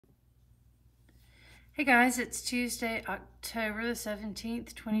Hey guys, it's Tuesday, October the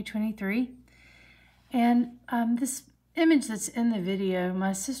 17th, 2023. And this image that's in the video,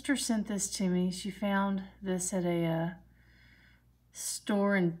 my sister sent this to me. She found this at a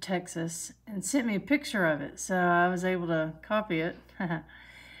store in Texas and sent me a picture of it. So I was able to copy it.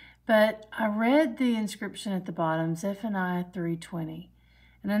 But I read the inscription at the bottom, Zephaniah 3:20.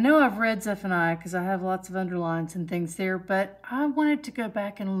 And I know I've read Zephaniah because I have lots of underlines and things there, but I wanted to go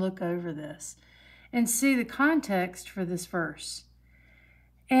back and look over this and see the context for this verse.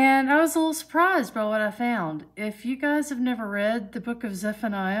 And I was a little surprised by what I found. If you guys have never read the book of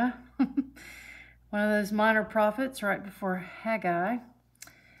Zephaniah, one of those minor prophets right before Haggai,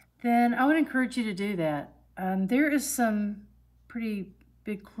 then I would encourage you to do that. There is some pretty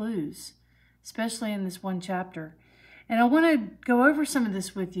big clues, especially in this one chapter. And I want to go over some of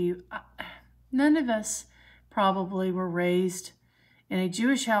this with you. None of us probably were raised in a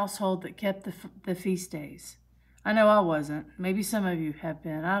Jewish household that kept the feast days. I know I wasn't. Maybe some of you have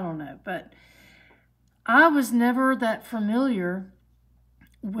been. I don't know. But I was never that familiar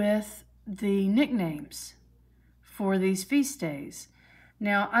with the nicknames for these feast days.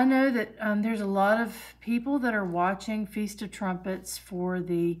 Now, I know that there's a lot of people that are watching Feast of Trumpets for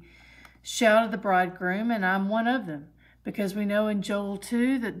the shout of the bridegroom, and I'm one of them, because we know in Joel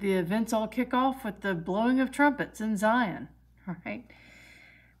 2 that the events all kick off with the blowing of trumpets in Zion, all right?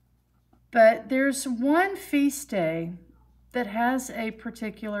 But there's one feast day that has a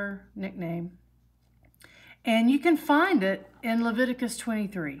particular nickname, and you can find it in Leviticus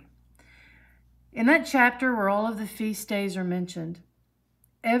 23. In that chapter where all of the feast days are mentioned,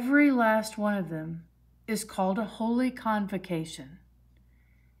 every last one of them is called a holy convocation,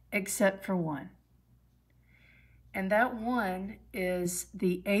 except for one. And that one is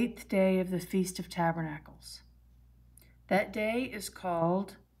the 8th day of the Feast of Tabernacles. That day is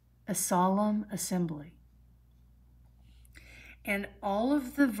called a solemn assembly. And all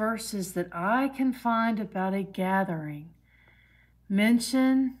of the verses that I can find about a gathering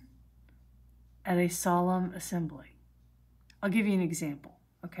mention at a solemn assembly. I'll give you an example,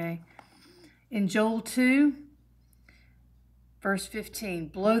 okay? In Joel 2, verse 15,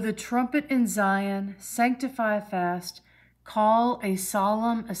 blow the trumpet in Zion, sanctify a fast, call a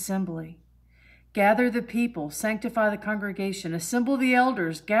solemn assembly. Gather the people, sanctify the congregation, assemble the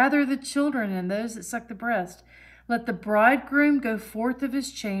elders, gather the children and those that suck the breast. Let the bridegroom go forth of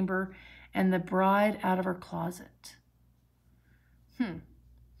his chamber and the bride out of her closet.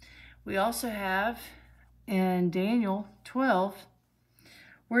 We also have in Daniel 12,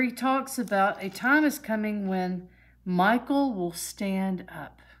 where he talks about a time is coming when Michael will stand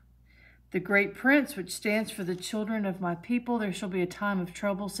up. The great prince, which stands for the children of my people, there shall be a time of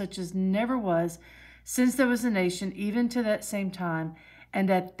trouble such as never was since there was a nation, even to that same time. And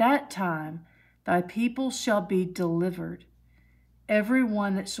at that time, thy people shall be delivered, every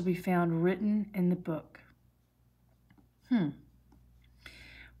one that shall be found written in the book.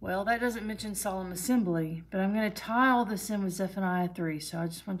 Well, that doesn't mention solemn assembly, but I'm going to tie all this in with Zephaniah 3, so I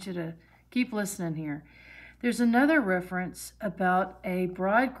just want you to keep listening here. There's another reference about a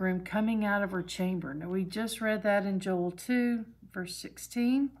bridegroom coming out of her chamber. Now, we just read that in Joel 2, verse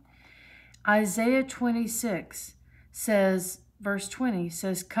 16. Isaiah 26 says, verse 20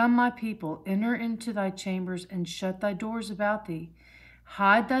 says, come, my people, enter into thy chambers and shut thy doors about thee.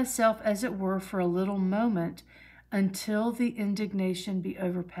 Hide thyself, as it were, for a little moment, until the indignation be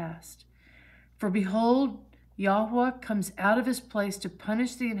overpast. For behold, Yahweh comes out of his place to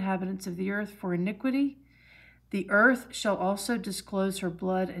punish the inhabitants of the earth for iniquity. The earth shall also disclose her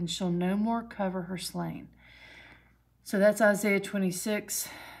blood and shall no more cover her slain. So that's Isaiah 26,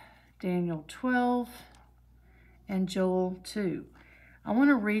 Daniel 12, and Joel 2. I want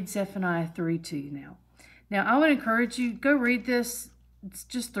to read Zephaniah 3 to you now. Now, I would encourage you, go read this. It's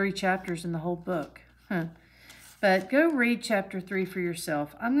just 3 chapters in the whole book. But go read chapter 3 for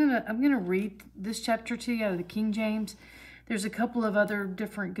yourself. I'm gonna read this chapter to you out of the King James. There's a couple of other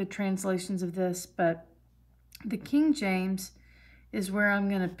different good translations of this, but the King James is where I'm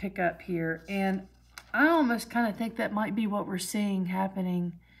going to pick up here. And I almost kind of think that might be what we're seeing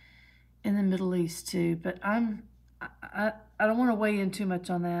happening in the Middle East too. But I don't want to weigh in too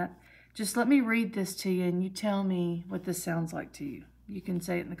much on that. Just let me read this to you and you tell me what this sounds like to you. You can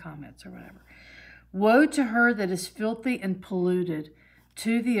say it in the comments or whatever. Woe to her that is filthy and polluted,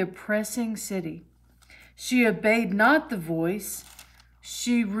 to the oppressing city. She obeyed not the voice.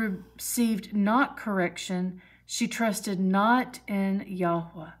 She received not correction. She trusted not in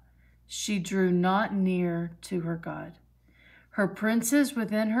Yahweh. She drew not near to her God. Her princes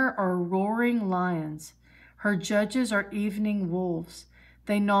within her are roaring lions. Her judges are evening wolves.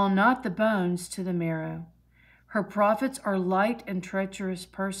 They gnaw not the bones to the marrow. Her prophets are light and treacherous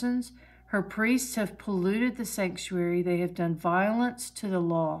persons. Her priests have polluted the sanctuary. They have done violence to the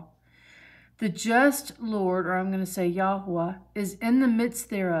law. The just Lord, or I'm going to say Yahweh, is in the midst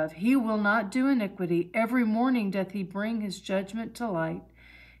thereof. He will not do iniquity. Every morning doth he bring his judgment to light.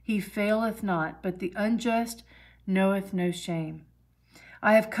 He faileth not, but the unjust knoweth no shame.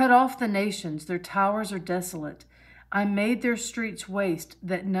 I have cut off the nations. Their towers are desolate. I made their streets waste,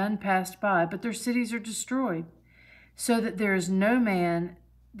 that none passed by, but their cities are destroyed, so that there is no man,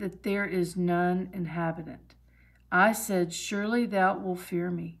 that there is none inhabitant. I said, surely thou wilt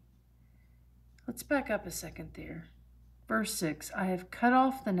fear me. Let's back up a second there. Verse 6, I have cut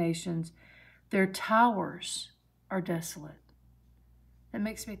off the nations. Their towers are desolate. That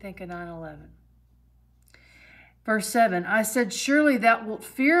makes me think of 9/11. Verse 7, I said, surely thou wilt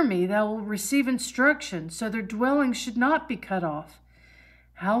fear me. Thou wilt receive instruction, so their dwelling should not be cut off.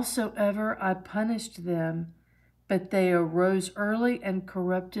 Howsoever I punished them, but they arose early and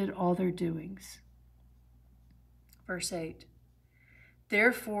corrupted all their doings. Verse 8,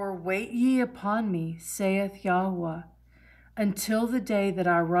 therefore wait ye upon me, saith Yahweh, until the day that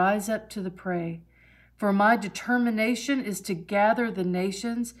I rise up to the prey. For my determination is to gather the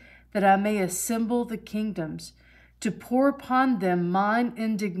nations, that I may assemble the kingdoms, to pour upon them mine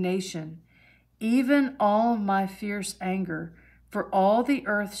indignation, even all my fierce anger, for all the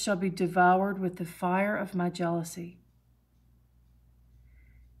earth shall be devoured with the fire of my jealousy.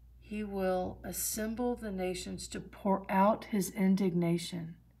 He will assemble the nations to pour out his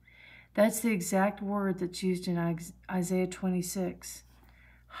indignation. That's the exact word that's used in Isaiah 26.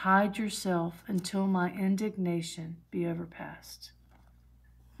 Hide yourself until my indignation be overpassed.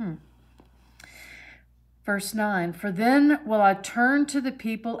 Verse 9, for then will I turn to the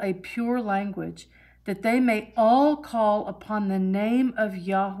people a pure language, that they may all call upon the name of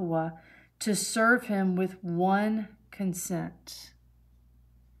Yahweh to serve him with one consent.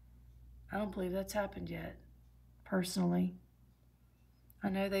 I don't believe that's happened yet, personally. I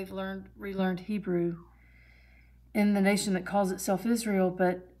know they've relearned Hebrew in the nation that calls itself Israel,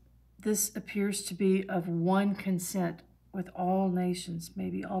 but this appears to be of one consent with all nations,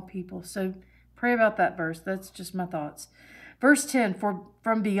 maybe all people. So pray about that verse. That's just my thoughts. Verse 10, for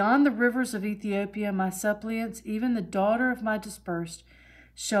from beyond the rivers of Ethiopia, my suppliants, even the daughter of my dispersed,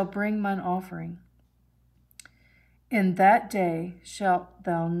 shall bring mine offering. In that day shalt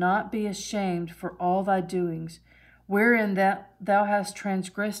thou not be ashamed for all thy doings, wherein thou hast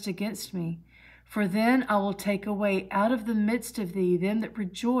transgressed against me. For then I will take away out of the midst of thee them that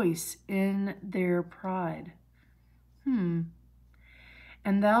rejoice in their pride. And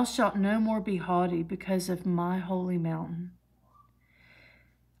thou shalt no more be haughty because of my holy mountain.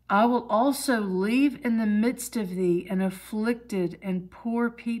 I will also leave in the midst of thee an afflicted and poor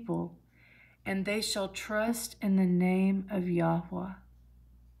people, and they shall trust in the name of Yahweh.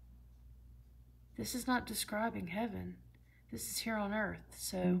 This is not describing heaven. This is here on earth.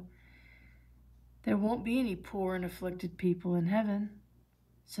 So there won't be any poor and afflicted people in heaven.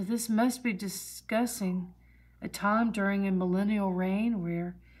 So this must be discussing a time during a millennial reign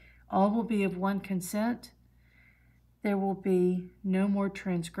where all will be of one consent. There will be no more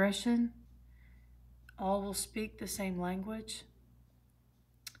transgression. All will speak the same language.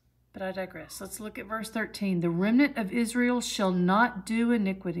 But I digress. Let's look at verse 13. The remnant of Israel shall not do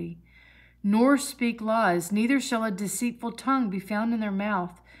iniquity, nor speak lies, neither shall a deceitful tongue be found in their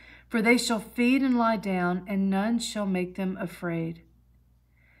mouth. For they shall feed and lie down, and none shall make them afraid.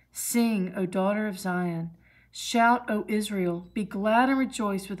 Sing, O daughter of Zion. Shout, O Israel. Be glad and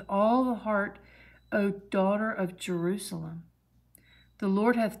rejoice with all the heart, O daughter of Jerusalem. The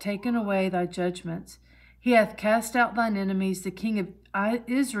Lord hath taken away thy judgments. He hath cast out thine enemies. The King of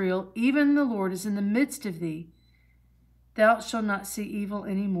Israel, even the Lord, is in the midst of thee. Thou shalt not see evil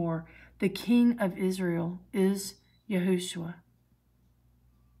any more. The King of Israel is Yahushua.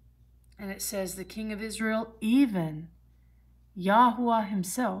 And it says, the King of Israel, even Yahweh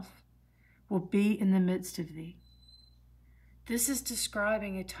himself, will be in the midst of thee. This is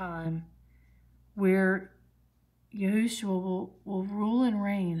describing a time where Yahushua will rule and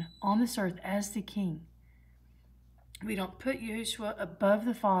reign on this earth as the King. We don't put Yahushua above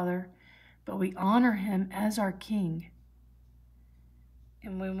the Father, but we honor him as our King.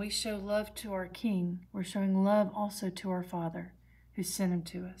 And when we show love to our King, we're showing love also to our Father who sent him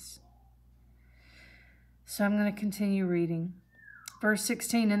to us. So I'm going to continue reading. Verse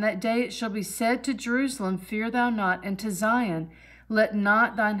 16, in that day it shall be said to Jerusalem, fear thou not, and to Zion, let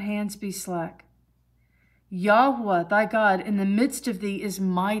not thine hands be slack. Yahweh thy God in the midst of thee is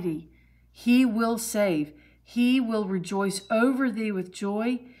mighty. He will save. He will rejoice over thee with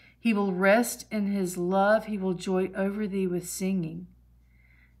joy. He will rest in his love. He will joy over thee with singing.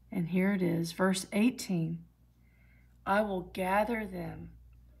 And here it is, verse 18. I will gather them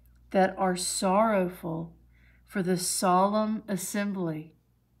that are sorrowful for the solemn assembly,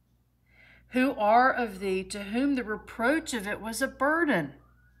 who are of thee, to whom the reproach of it was a burden.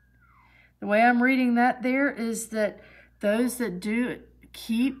 The way I'm reading that there is that those that do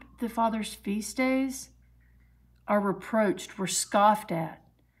keep the Father's feast days are reproached, were scoffed at,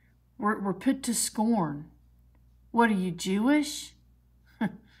 were put to scorn. What, are you Jewish?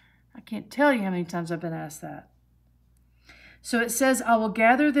 I can't tell you how many times I've been asked that. So it says, I will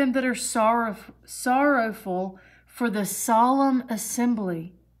gather them that are sorrowful for the solemn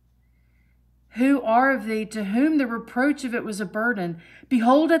assembly, who are of thee, to whom the reproach of it was a burden.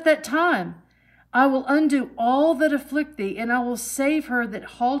 Behold, at that time I will undo all that afflict thee, and I will save her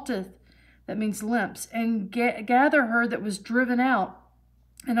that halteth, that means limps, and gather her that was driven out.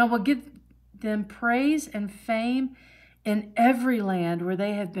 And I will give them praise and fame in every land where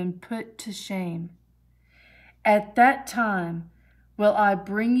they have been put to shame. At that time will I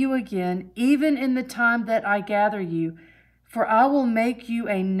bring you again, even in the time that I gather you. For I will make you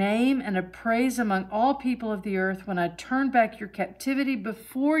a name and a praise among all people of the earth when I turn back your captivity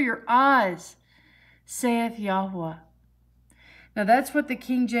before your eyes, saith Yahweh. Now that's what the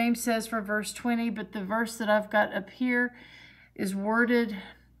King James says for verse 20, but the verse that I've got up here is worded,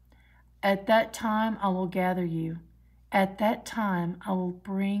 at that time I will gather you. At that time I will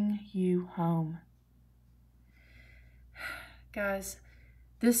bring you home. Guys,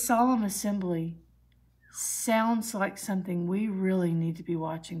 this solemn assembly sounds like something we really need to be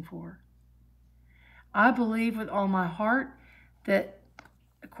watching for. I believe with all my heart that,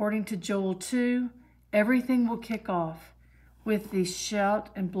 according to Joel 2, everything will kick off with the shout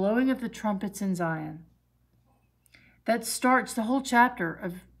and blowing of the trumpets in Zion. That starts the whole chapter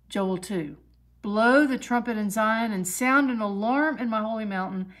of Joel 2. Blow the trumpet in Zion and sound an alarm in my holy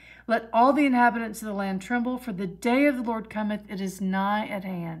mountain. Let all the inhabitants of the land tremble, for the day of the Lord cometh, it is nigh at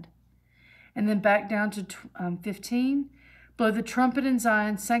hand. And then back down to 15. Blow the trumpet in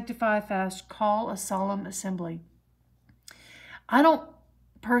Zion, sanctify, fast, call a solemn assembly. I don't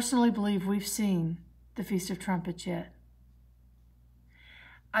personally believe we've seen the Feast of Trumpets yet.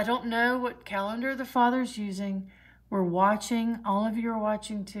 I don't know what calendar the Father's using. We're watching. All of you are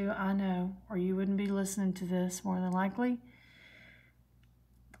watching too, I know, or you wouldn't be listening to this more than likely.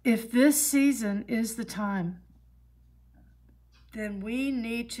 If this season is the time, then we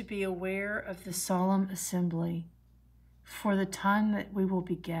need to be aware of the solemn assembly for the time that we will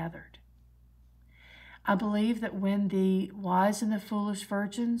be gathered. I believe that when the wise and the foolish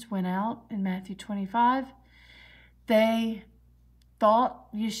virgins went out in Matthew 25, they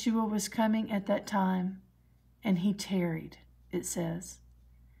thought Yeshua was coming at that time, and he tarried, it says.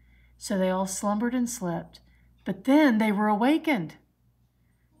 So they all slumbered and slept, but then they were awakened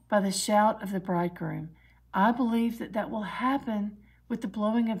by the shout of the bridegroom. I believe that that will happen with the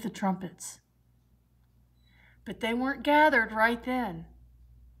blowing of the trumpets. But they weren't gathered right then.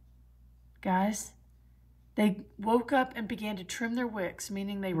 Guys, they woke up and began to trim their wicks,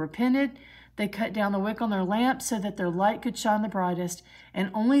 meaning they repented. They cut down the wick on their lamp so that their light could shine the brightest.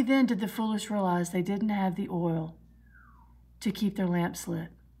 And only then did the foolish realize they didn't have the oil to keep their lamps lit.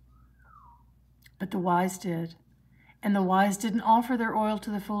 But the wise did. And the wise didn't offer their oil to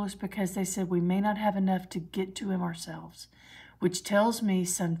the foolish because they said, we may not have enough to get to him ourselves, which tells me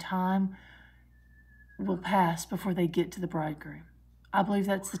some time will pass before they get to the bridegroom. I believe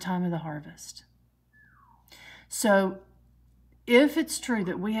that's the time of the harvest. So if it's true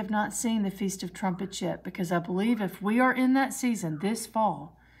that we have not seen the Feast of Trumpets yet, because I believe if we are in that season this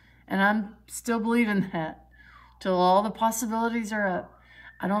fall, and I'm still believing that till all the possibilities are up,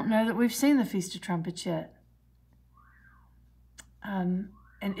 I don't know that we've seen the Feast of Trumpets yet. And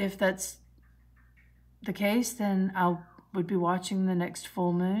if that's the case, then I would be watching the next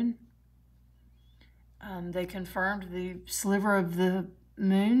full moon. They confirmed the sliver of the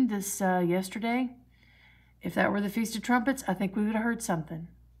moon this yesterday. If that were the Feast of Trumpets, I think we would have heard something.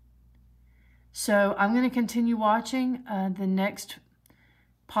 So I'm going to continue watching. The next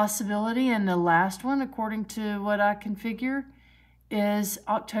possibility and the last one, according to what I can figure, is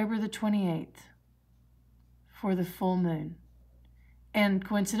October the 28th for the full moon. And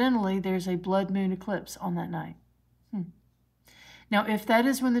coincidentally, there's a blood moon eclipse on that night. Now, if that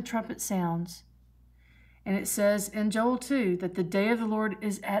is when the trumpet sounds, and it says in Joel 2 that the day of the Lord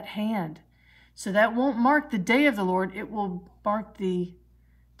is at hand, so that won't mark the day of the Lord, it will mark the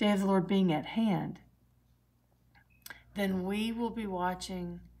day of the Lord being at hand, then we will be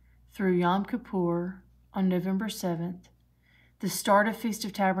watching through Yom Kippur on November 7th, the start of Feast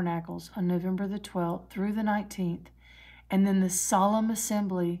of Tabernacles on November the 12th through the 19th, and then the solemn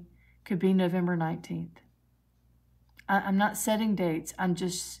assembly could be November 19th. I'm not setting dates. I'm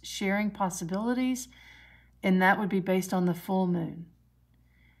just sharing possibilities, and that would be based on the full moon.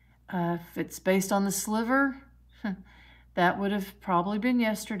 If it's based on the sliver, that would have probably been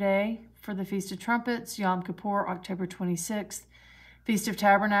yesterday for the Feast of Trumpets, Yom Kippur, October 26th. Feast of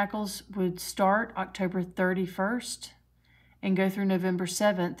Tabernacles would start October 31st and go through November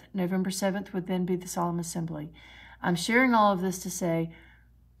 7th. November 7th would then be the solemn assembly. I'm sharing all of this to say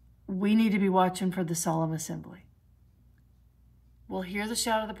we need to be watching for the solemn assembly. We'll hear the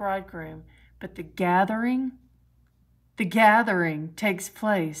shout of the bridegroom, but the gathering takes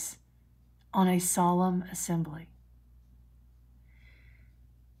place on a solemn assembly.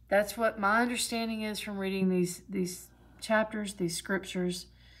 That's what my understanding is from reading these chapters, these scriptures.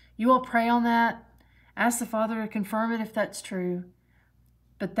 You all pray on that. Ask the Father to confirm it if that's true.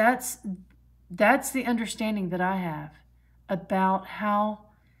 But that's the understanding that I have about how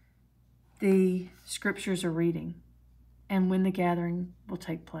the scriptures are reading and when the gathering will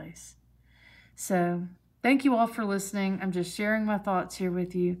take place. So thank you all for listening. I'm just sharing my thoughts here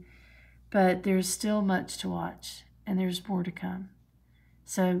with you, but there's still much to watch and there's more to come.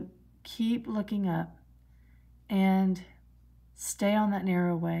 So keep looking up and stay on that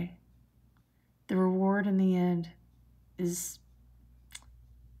narrow way. The reward in the end is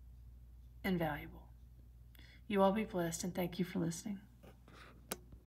invaluable. You all be blessed, and thank you for listening.